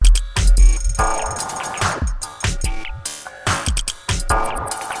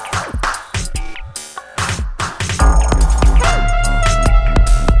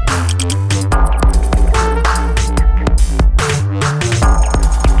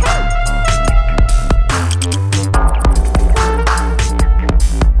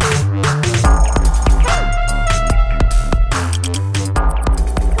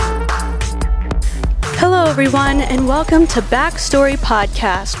and welcome to Backstory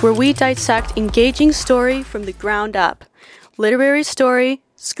Podcast, where we dissect engaging story from the ground up. Literary story,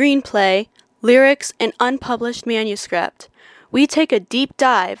 screenplay, lyrics, and unpublished manuscript. We take a deep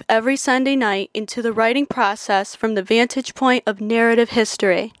dive every Sunday night into the writing process from the vantage point of narrative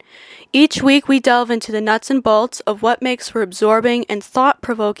history. Each week we delve into the nuts and bolts of what makes for absorbing and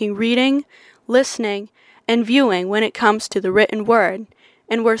thought-provoking reading, listening, and viewing when it comes to the written word.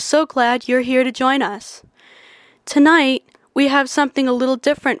 And we're so glad you're here to join us. Tonight, we have something a little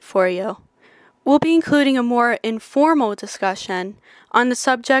different for you. We'll be including a more informal discussion on the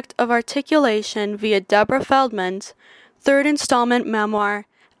subject of articulation via Deborah Feldman's third installment memoir,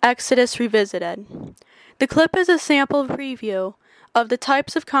 Exodus Revisited. The clip is a sample preview of the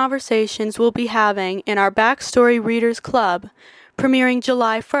types of conversations we'll be having in our Backstory Readers Club, premiering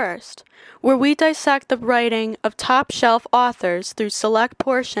July 1st, where we dissect the writing of top-shelf authors through select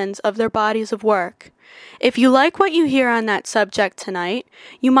portions of their bodies of work. If you like what you hear on that subject tonight,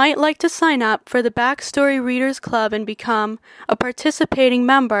 you might like to sign up for the Backstory Readers Club and become a participating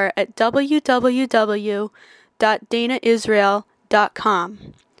member at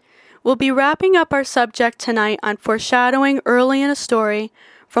www.danaisrael.com. We'll be wrapping up our subject tonight on foreshadowing early in a story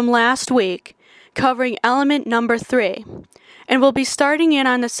from last week, covering element number 3, and we'll be starting in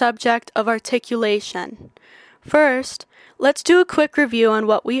on the subject of articulation. First, let's do a quick review on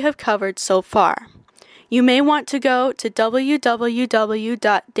what we have covered so far. You may want to go to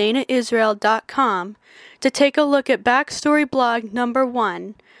www.danaisrael.com to take a look at Backstory Blog number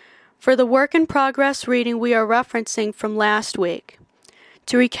 1 for the work-in-progress reading we are referencing from last week.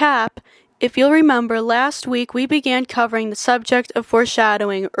 To recap, if you'll remember, last week we began covering the subject of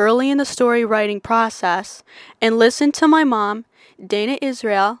foreshadowing early in the story writing process and listened to my mom, Dana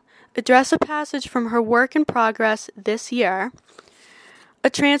Israel, address a passage from her work in progress this year, a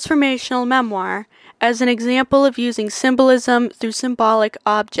transformational memoir, as an example of using symbolism through symbolic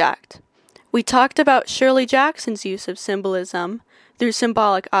object. We talked about Shirley Jackson's use of symbolism through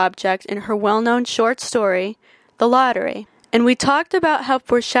symbolic object in her well-known short story, The Lottery. And we talked about how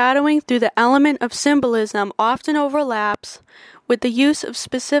foreshadowing through the element of symbolism often overlaps with the use of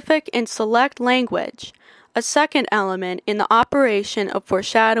specific and select language, a second element in the operation of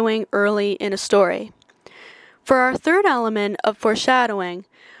foreshadowing early in a story. For our third element of foreshadowing,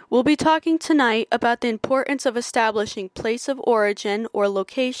 we'll be talking tonight about the importance of establishing place of origin or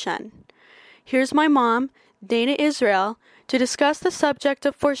location. Here's my mom, Dana Israel, to discuss the subject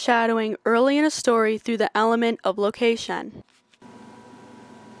of foreshadowing early in a story through the element of location.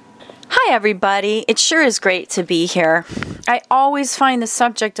 Hi everybody, it sure is great to be here. I always find the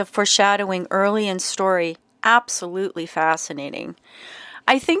subject of foreshadowing early in story absolutely fascinating.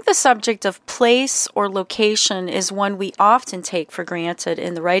 I think the subject of place or location is one we often take for granted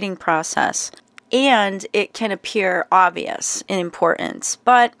in the writing process, and it can appear obvious in importance.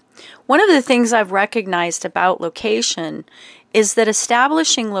 But one of the things I've recognized about location is that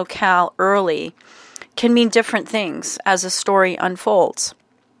establishing locale early can mean different things as a story unfolds.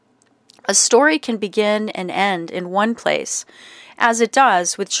 A story can begin and end in one place, as it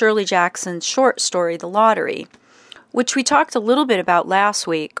does with Shirley Jackson's short story, The Lottery, which we talked a little bit about last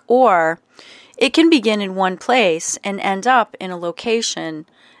week, or it can begin in one place and end up in a location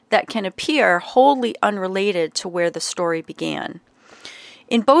that can appear wholly unrelated to where the story began.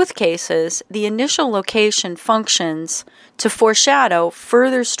 In both cases, the initial location functions to foreshadow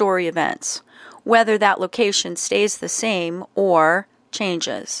further story events, whether that location stays the same or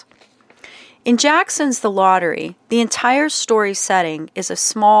changes. In Jackson's The Lottery, the entire story setting is a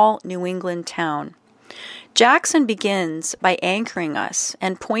small New England town. Jackson begins by anchoring us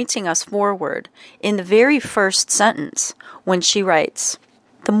and pointing us forward in the very first sentence when she writes,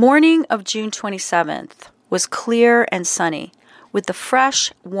 "The morning of June 27th was clear and sunny, with the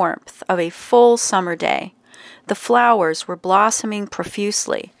fresh warmth of a full summer day. The flowers were blossoming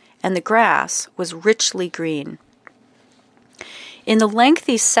profusely, and the grass was richly green." In the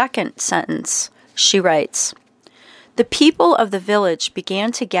lengthy second sentence, she writes, "The people of the village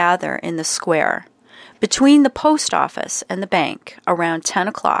began to gather in the square, between the post office and the bank, around 10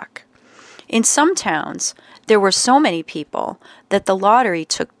 o'clock. In some towns, there were so many people that the lottery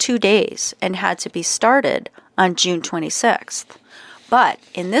took 2 days and had to be started on June 26th. But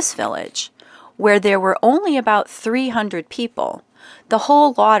in this village, where there were only about 300 people, the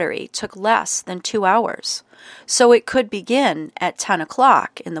whole lottery took less than 2 hours, so it could begin at 10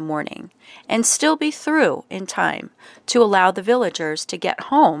 o'clock in the morning and still be through in time to allow the villagers to get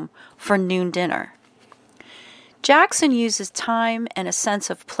home for noon dinner." Jackson uses time and a sense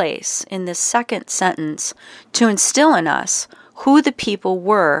of place in this second sentence to instill in us who the people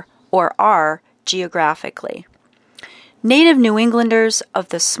were or are geographically. native New Englanders of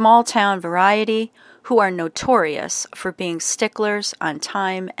the small town variety who are notorious for being sticklers on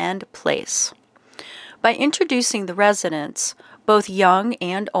time and place. By introducing the residents, both young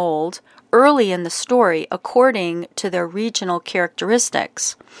and old, early in the story according to their regional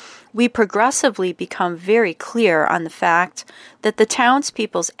characteristics, we progressively become very clear on the fact that the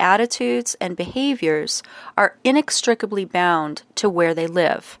townspeople's attitudes and behaviors are inextricably bound to where they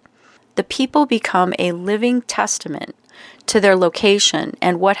live. The people become a living testament to their location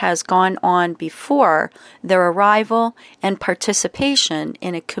and what has gone on before their arrival and participation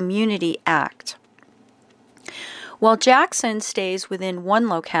in a community act. While Jackson stays within one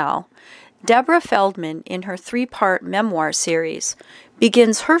locale, Deborah Feldman, in her 3-part memoir series,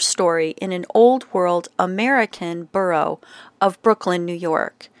 begins her story in an old-world American borough of Brooklyn, New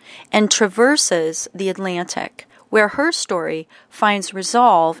York, and traverses the Atlantic, where her story finds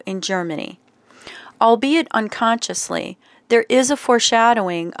resolve in Germany. Albeit unconsciously, there is a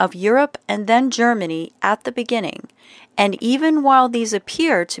foreshadowing of Europe and then Germany at the beginning, and even while these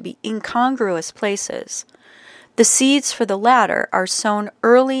appear to be incongruous places, the seeds for the latter are sown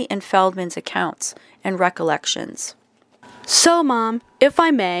early in Feldman's accounts and recollections. So, Mom, if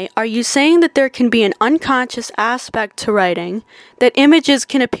I may, are you saying that there can be an unconscious aspect to writing, that images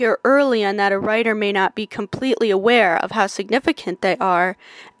can appear early and that a writer may not be completely aware of how significant they are,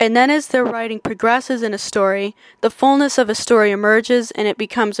 and then as their writing progresses in a story, the fullness of a story emerges and it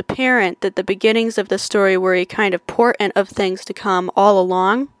becomes apparent that the beginnings of the story were a kind of portent of things to come all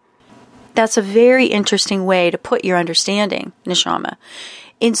along? That's a very interesting way to put your understanding, Nishama.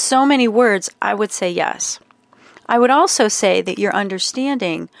 In so many words, I would say yes. I would also say that your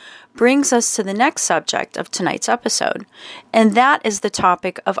understanding brings us to the next subject of tonight's episode, and that is the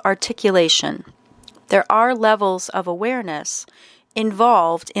topic of articulation. There are levels of awareness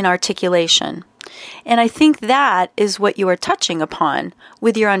involved in articulation, and I think that is what you are touching upon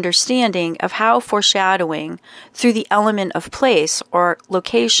with your understanding of how foreshadowing through the element of place or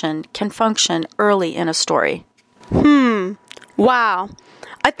location can function early in a story. Wow.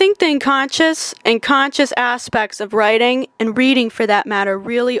 I think the unconscious and conscious aspects of writing and reading, for that matter,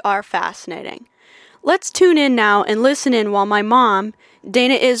 really are fascinating. Let's tune in now and listen in while my mom,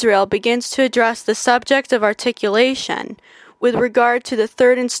 Dana Israel, begins to address the subject of articulation with regard to the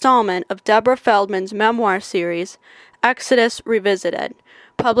 3rd installment of Deborah Feldman's memoir series, Exodus Revisited,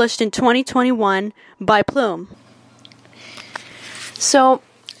 published in 2021 by Plume. So,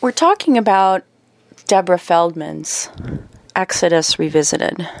 we're talking about Deborah Feldman's Exodus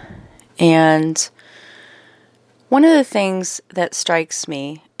Revisited. And one of the things that strikes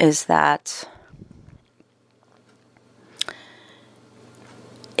me is that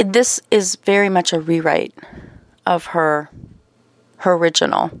this is very much a rewrite of her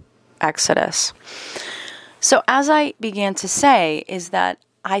original Exodus. So as I began to say, is that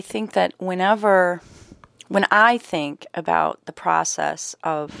I think that when I think about the process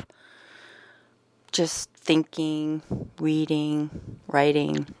of just thinking, reading,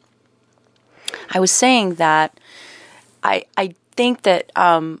 writing, I was saying that I think that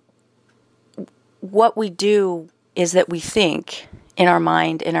what we do is that we think in our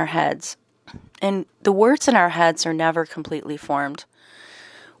mind, in our heads, and the words in our heads are never completely formed.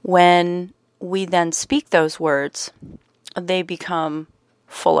 When we then speak those words, they become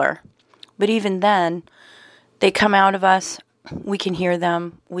fuller. But even then, they come out of us. We can hear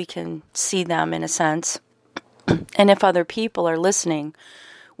them. We can see them in a sense. And if other people are listening,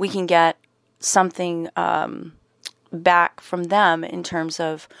 we can get something back from them in terms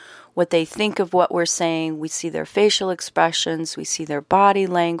of what they think of what we're saying. We see their facial expressions. We see their body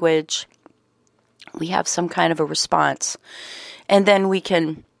language. We have some kind of a response. And then we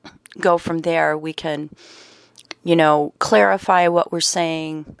can go from there. We can, clarify what we're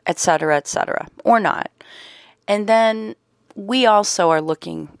saying, etc., or not. And then we also are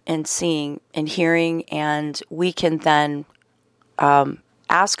looking and seeing and hearing, and we can then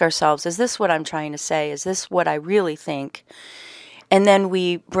ask ourselves, is this what I'm trying to say? Is this what I really think? And then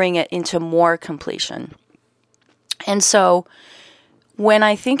we bring it into more completion. And so when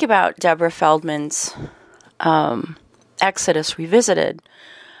I think about Deborah Feldman's Exodus Revisited,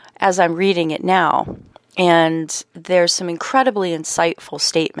 as I'm reading it now, and there's some incredibly insightful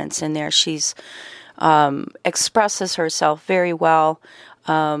statements in there. She's expresses herself very well.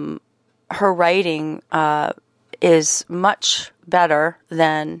 Her writing is much better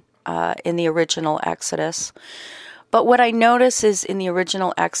than in the original Exodus. But what I notice is in the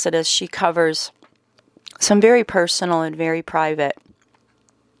original Exodus, she covers some very personal and very private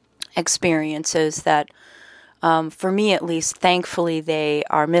experiences that, for me at least, thankfully they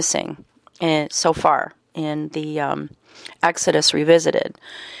are missing so far in the Exodus Revisited.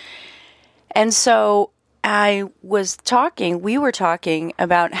 And so we were talking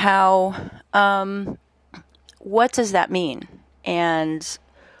about how, what does that mean? And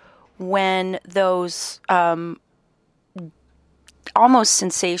when those almost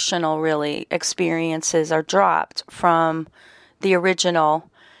sensational, really, experiences are dropped from the original,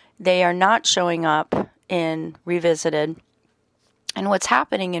 they are not showing up in Revisited. And what's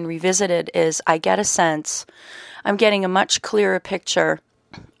happening in Revisited is I'm getting a much clearer picture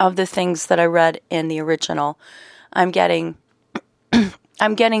of the things that I read in the original. I'm getting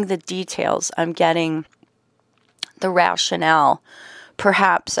the details. I'm getting the rationale.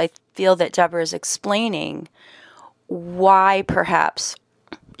 Perhaps I feel that Deborah is explaining why perhaps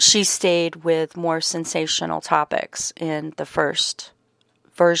she stayed with more sensational topics in the first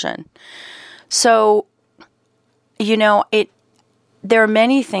version. So, there are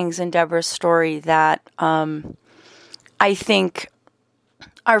many things in Deborah's story that I think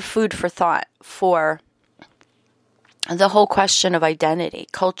are food for thought for the whole question of identity,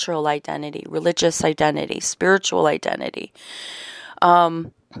 cultural identity, religious identity, spiritual identity.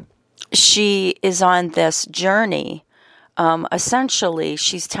 She is on this journey. Essentially,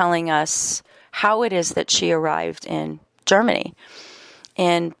 she's telling us how it is that she arrived in Germany,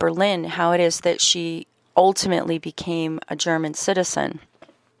 in Berlin, how it is that she ultimately became a German citizen.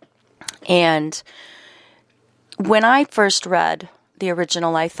 And when I first read the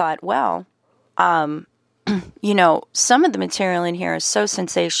original, I thought, well, some of the material in here is so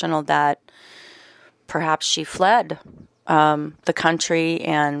sensational that perhaps she fled the country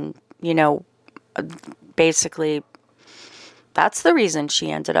and, basically that's the reason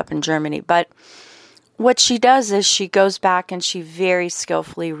she ended up in Germany. But what she does is she goes back and she very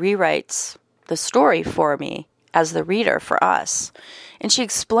skillfully rewrites the story for me as the reader, for us. And she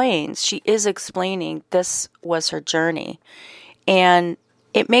is explaining this was her journey. And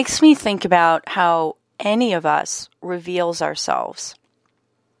it makes me think about how any of us reveals ourselves.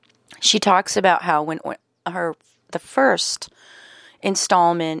 She talks about how when the first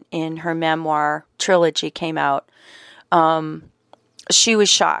installment in her memoir trilogy came out, she was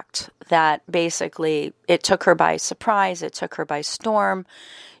shocked that basically it took her by surprise, it took her by storm.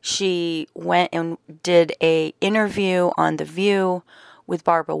 She went and did an interview on The View with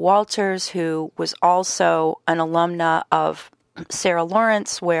Barbara Walters, who was also an alumna of Sarah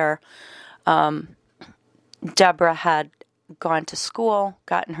Lawrence, where Deborah had gone to school,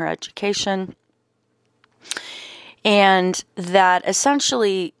 gotten her education, and that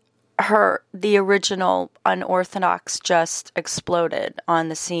essentially the original unorthodox just exploded on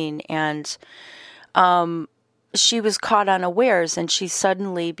the scene, and she was caught unawares, and she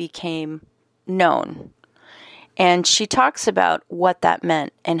suddenly became known. And she talks about what that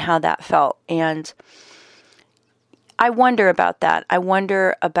meant and how that felt. And I wonder about that. I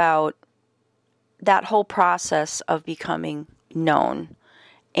wonder about that whole process of becoming known.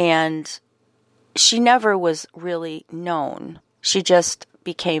 And she never was really known. She just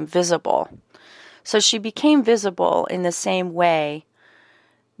became visible. So she became visible in the same way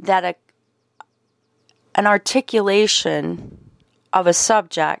that an articulation of a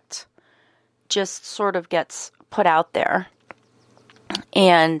subject just sort of gets put out there.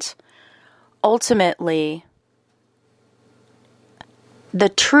 And ultimately, the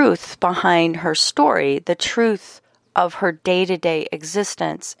truth behind her story, the truth of her day-to-day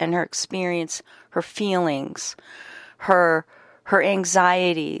existence and her experience, her feelings, her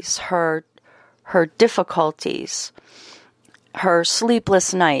anxieties, her difficulties, her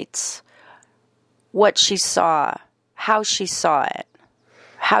sleepless nights, what she saw, how she saw it,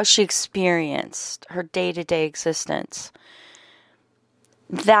 how she experienced her day-to-day existence.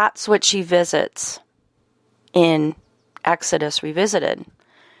 That's what she visits in Exodus Revisited.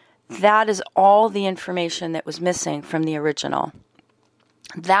 That is all the information that was missing from the original.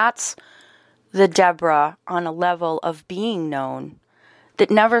 That's the Deborah on a level of being known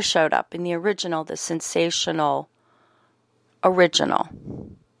that never showed up in the original, the sensational original.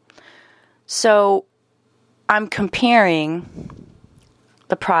 So I'm comparing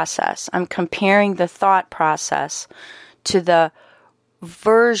the process. I'm comparing the thought process to the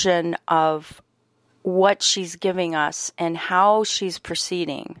version of what she's giving us and how she's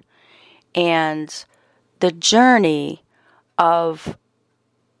proceeding, and the journey of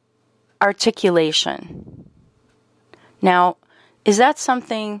articulation. Now, is that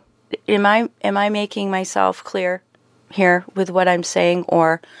something, am I making myself clear here with what I'm saying,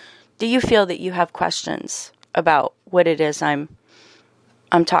 or do you feel that you have questions about what it is I'm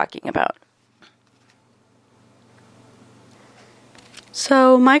talking about?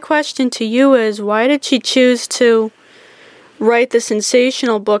 So my question to you is, why did she choose to write the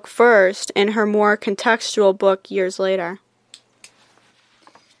sensational book first and her more contextual book years later?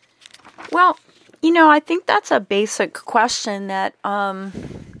 Well, I think that's a basic question that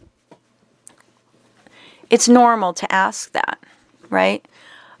it's normal to ask that, right?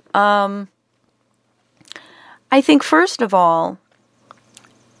 I think, first of all,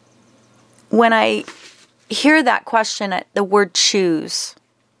 when I hear that question, the word choose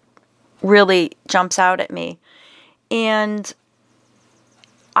really jumps out at me. And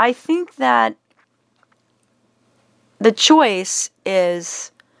I think that the choice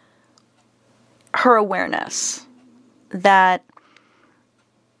is her awareness. That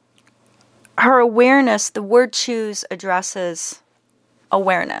her awareness, the word choose addresses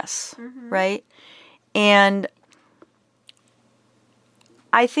awareness, right? And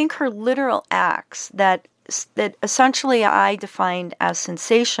I think her literal acts that essentially I defined as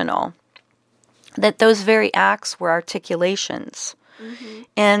sensational, that those very acts were articulations.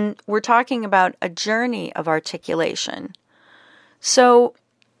 And we're talking about a journey of articulation. So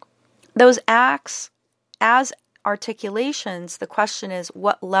those acts as articulations, the question is at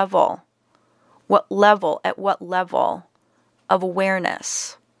what level of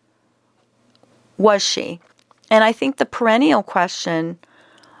awareness was she? And I think the perennial question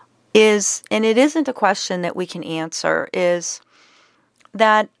is, and it isn't a question that we can answer, is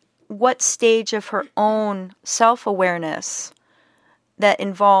that what stage of her own self-awareness that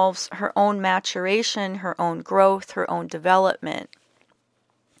involves her own maturation, her own growth, her own development,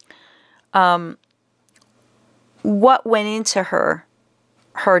 what went into her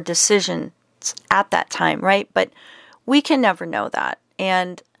decisions at that time, right? But we can never know that.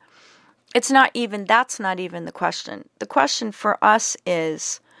 And that's not even the question. The question for us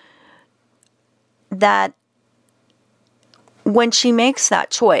is that when she makes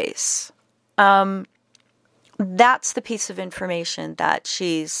that choice, that's the piece of information that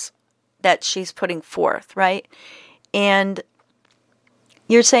she's putting forth, right? And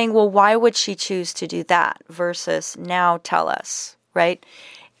you're saying, well, why would she choose to do that versus now tell us, right?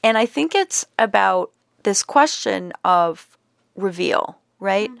 And I think it's about this question of reveal,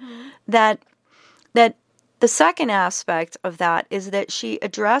 right? That the second aspect of that is that she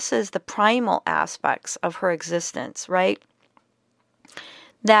addresses the primal aspects of her existence, right?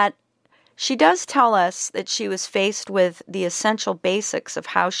 That she does tell us that she was faced with the essential basics of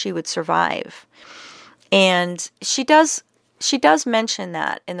how she would survive. And she does mention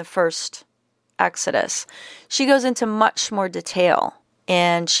that in the first Exodus. She goes into much more detail,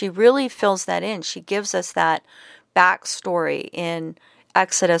 and she really fills that in. She gives us that backstory in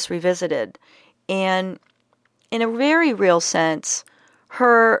Exodus Revisited. And in a very real sense,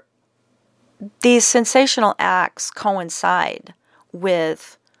 these sensational acts coincide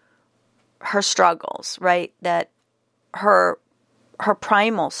with her struggles, right? That her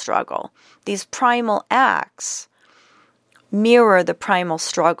primal struggle. These primal acts mirror the primal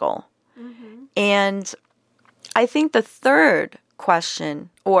struggle. And I think the third question,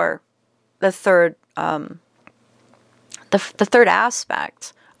 or the third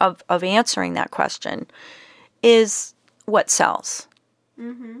aspect of answering that question is what sells.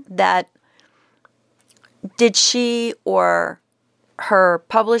 That did she or her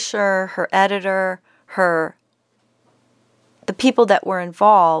publisher, her editor, the people that were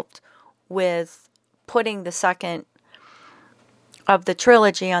involved with putting the second of the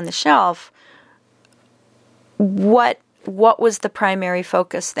trilogy on the shelf, what was the primary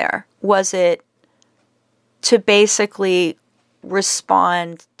focus there? Was it to basically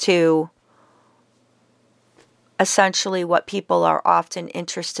respond to essentially what people are often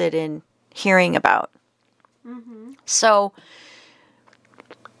interested in hearing about? So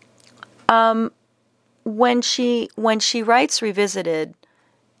when she writes Revisited,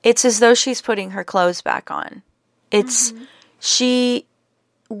 it's as though she's putting her clothes back on.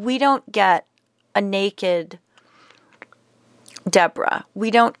 We don't get a naked Deborah.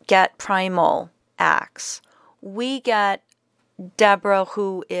 We don't get primal acts. We get Deborah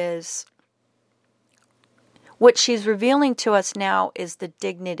who is, what she's revealing to us now is the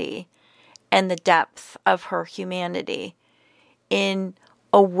dignity and the depth of her humanity in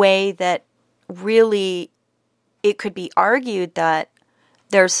a way that really, it could be argued that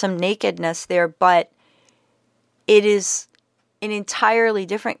there's some nakedness there, but it is an entirely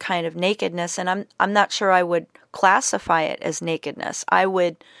different kind of nakedness, and I'm not sure I would classify it as nakedness. I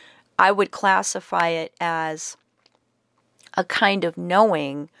would classify it as a kind of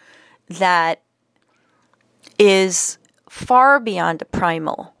knowing that is far beyond a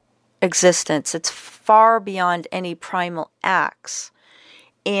primal existence. It's far beyond any primal acts.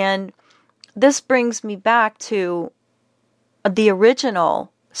 And this brings me back to the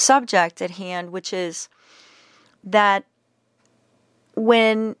original subject at hand, which is that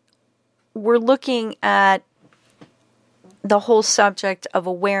when we're looking at the whole subject of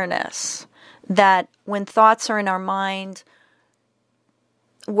awareness, that when thoughts are in our mind,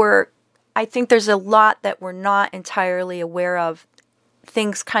 I think there's a lot that we're not entirely aware of.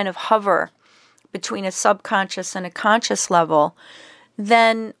 Things kind of hover between a subconscious and a conscious level.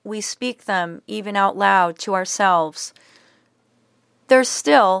 Then we speak them even out loud to ourselves. There's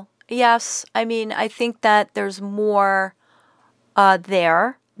still, yes, I think that there's more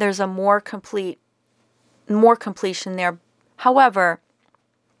there. There's a more completion there. However,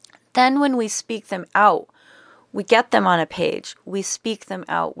 then when we speak them out, we get them on a page, we speak them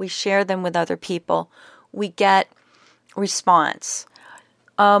out, we share them with other people, we get response.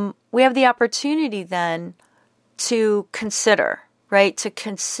 We have the opportunity then to consider, right? To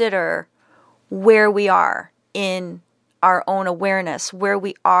consider where we are in our own awareness, where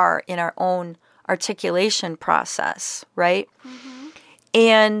we are in our own articulation process, right? Mm-hmm.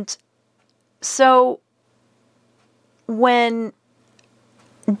 And so when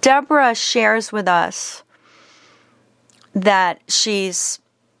Deborah shares with us that she's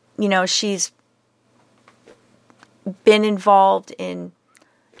been involved in,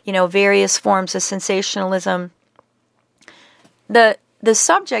 various forms of sensationalism, the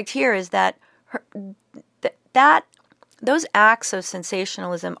subject here is that those acts of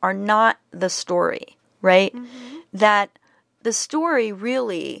sensationalism are not the story, right? Mm-hmm. That the story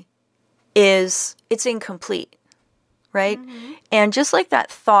really it's incomplete, right? Mm-hmm. And just like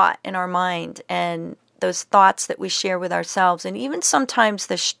that thought in our mind and those thoughts that we share with ourselves, and even sometimes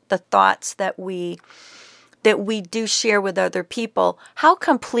the thoughts that we do share with other people, how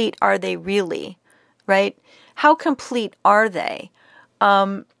complete are they really, right? How complete are they?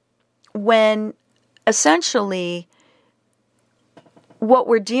 When essentially what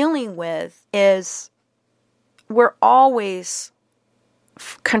we're dealing with is we're always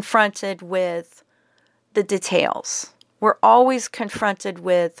confronted with the details. We're always confronted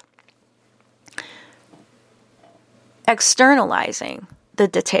with externalizing the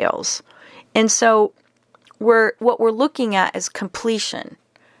details. And so what we're looking at is completion,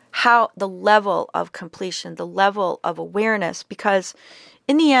 how the level of completion, the level of awareness, because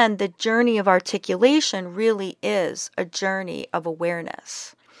in the end, the journey of articulation really is a journey of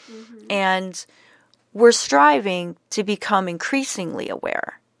awareness. Mm-hmm. And we're striving to become increasingly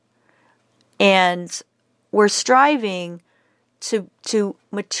aware. And we're striving to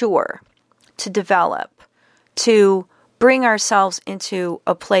mature, to develop, to bring ourselves into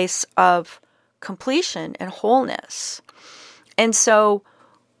a place of completion and wholeness. And so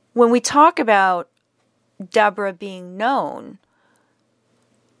when we talk about Deborah being known,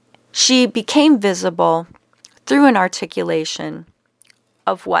 she became visible through an articulation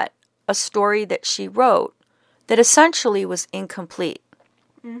of what? A story that she wrote that essentially was incomplete.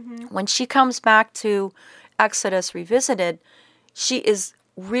 Mm-hmm. When she comes back to Exodus Revisited, she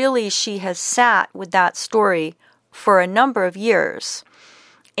has sat with that story for a number of years,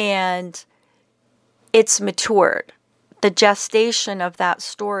 and it's matured. The gestation of that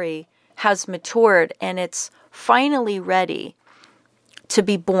story has matured, and it's finally ready to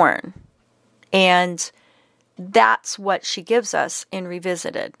be born. And that's what she gives us in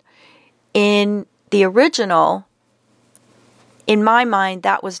Revisited. In the original, in my mind,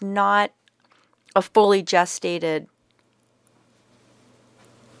 that was not a fully gestated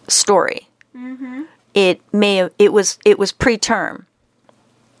story. Mm-hmm. It was preterm.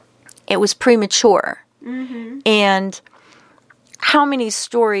 It was premature. Mm-hmm. And how many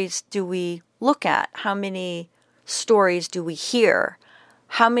stories do we look at? How many stories do we hear?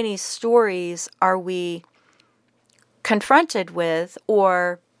 How many stories are we confronted with,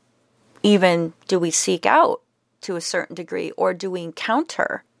 or even do we seek out to a certain degree, or do we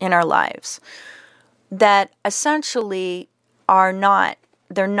encounter in our lives that essentially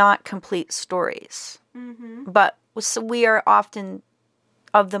they're not complete stories. Mm-hmm. But so we are often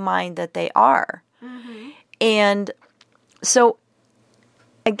of the mind that they are. Mm-hmm. And so,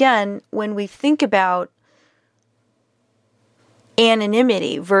 again, when we think about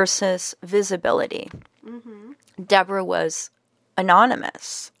anonymity versus visibility, mm-hmm. Deborah was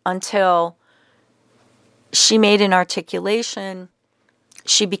anonymous until she made an articulation,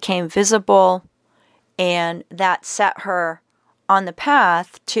 she became visible, and that set her on the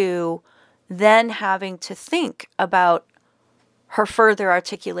path to then having to think about her further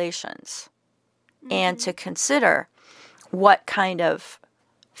articulations, mm-hmm. and to consider what kind of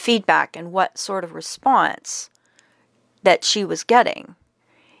feedback and what sort of response that she was getting.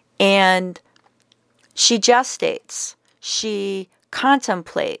 And she gestates. she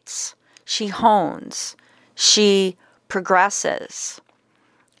contemplates, she hones, she progresses,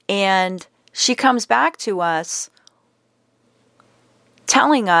 and she comes back to us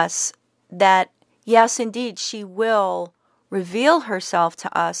telling us that, yes, indeed, she will reveal herself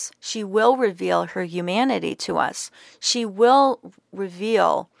to us. She will reveal her humanity to us. She will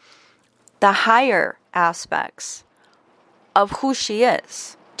reveal the higher aspects of who she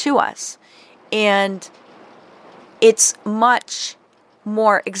is to us. And it's much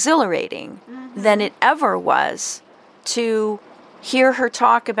more exhilarating than it ever was to hear her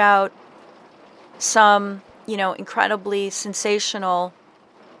talk about some, incredibly sensational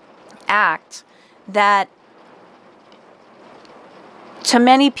act that to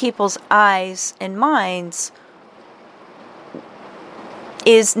many people's eyes and minds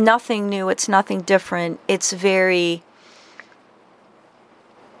is nothing new. It's nothing different. It's very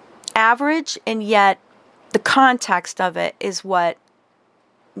average, and yet the context of it is what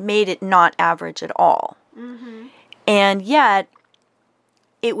made it not average at all. And yet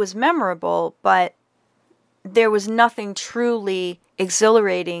it was memorable, but there was nothing truly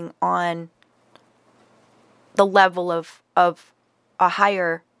exhilarating on the level of a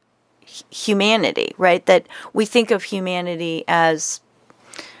higher humanity, right? That we think of humanity as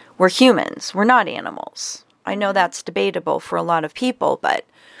we're humans, we're not animals. I know that's debatable for a lot of people, but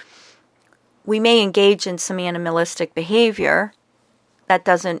we may engage in some animalistic behavior. That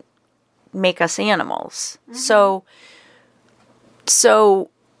doesn't make us animals. So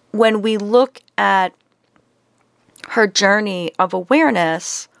when we look at her journey of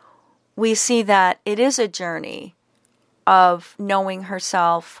awareness, we see that it is a journey of knowing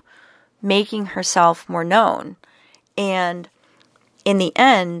herself, making herself more known. And in the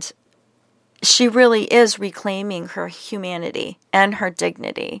end, she really is reclaiming her humanity and her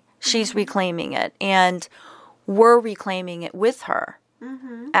dignity. She's reclaiming it, and we're reclaiming it with her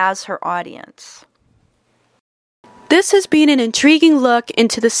as her audience. This has been an intriguing look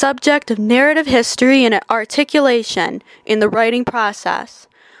into the subject of narrative history and articulation in the writing process.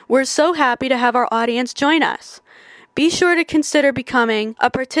 We're so happy to have our audience join us. Be sure to consider becoming a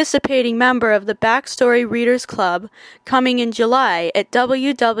participating member of the Backstory Readers Club coming in July at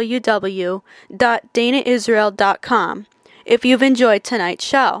www.danaisrael.com if you've enjoyed tonight's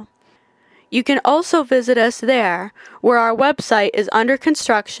show. You can also visit us there, where our website is under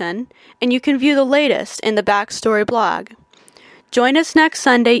construction, and you can view the latest in the Backstory blog. Join us next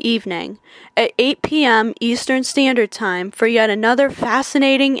Sunday evening at 8 p.m. Eastern Standard Time for yet another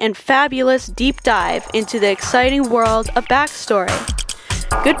fascinating and fabulous deep dive into the exciting world of Backstory.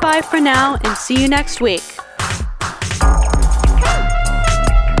 Goodbye for now, and see you next week.